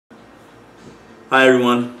Hi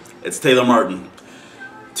everyone, it's Taylor Martin.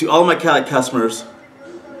 To all my Cadillac customers,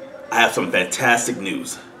 I have some fantastic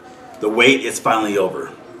news. The wait is finally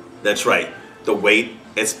over. That's right, the wait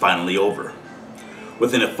is finally over.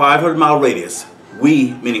 Within a 500-mile radius,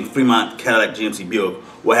 we, meaning Fremont Cadillac GMC Buick,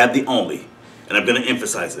 will have the only, and I'm going to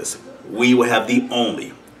emphasize this, we will have the only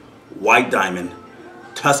white diamond,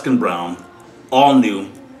 Tuscan brown, all new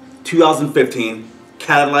 2015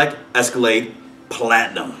 Cadillac Escalade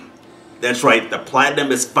Platinum. That's right, the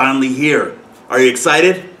Platinum is finally here. Are you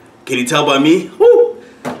excited? Can you tell by me? Woo!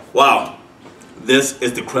 Wow, this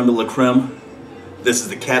is the creme de la creme. This is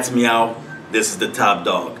the cat's meow. This is the top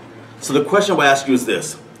dog. So the question I will ask you is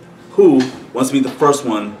this: who wants to be the first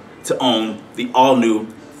one to own the all-new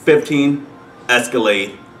 15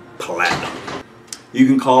 Escalade Platinum? You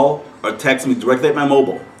can call or text me directly at my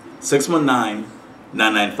mobile,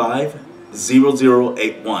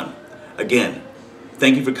 619-995-0081. Again,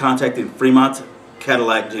 thank you for contacting Fremont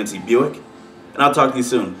Cadillac GMC Buick, and I'll talk to you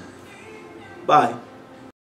soon. Bye.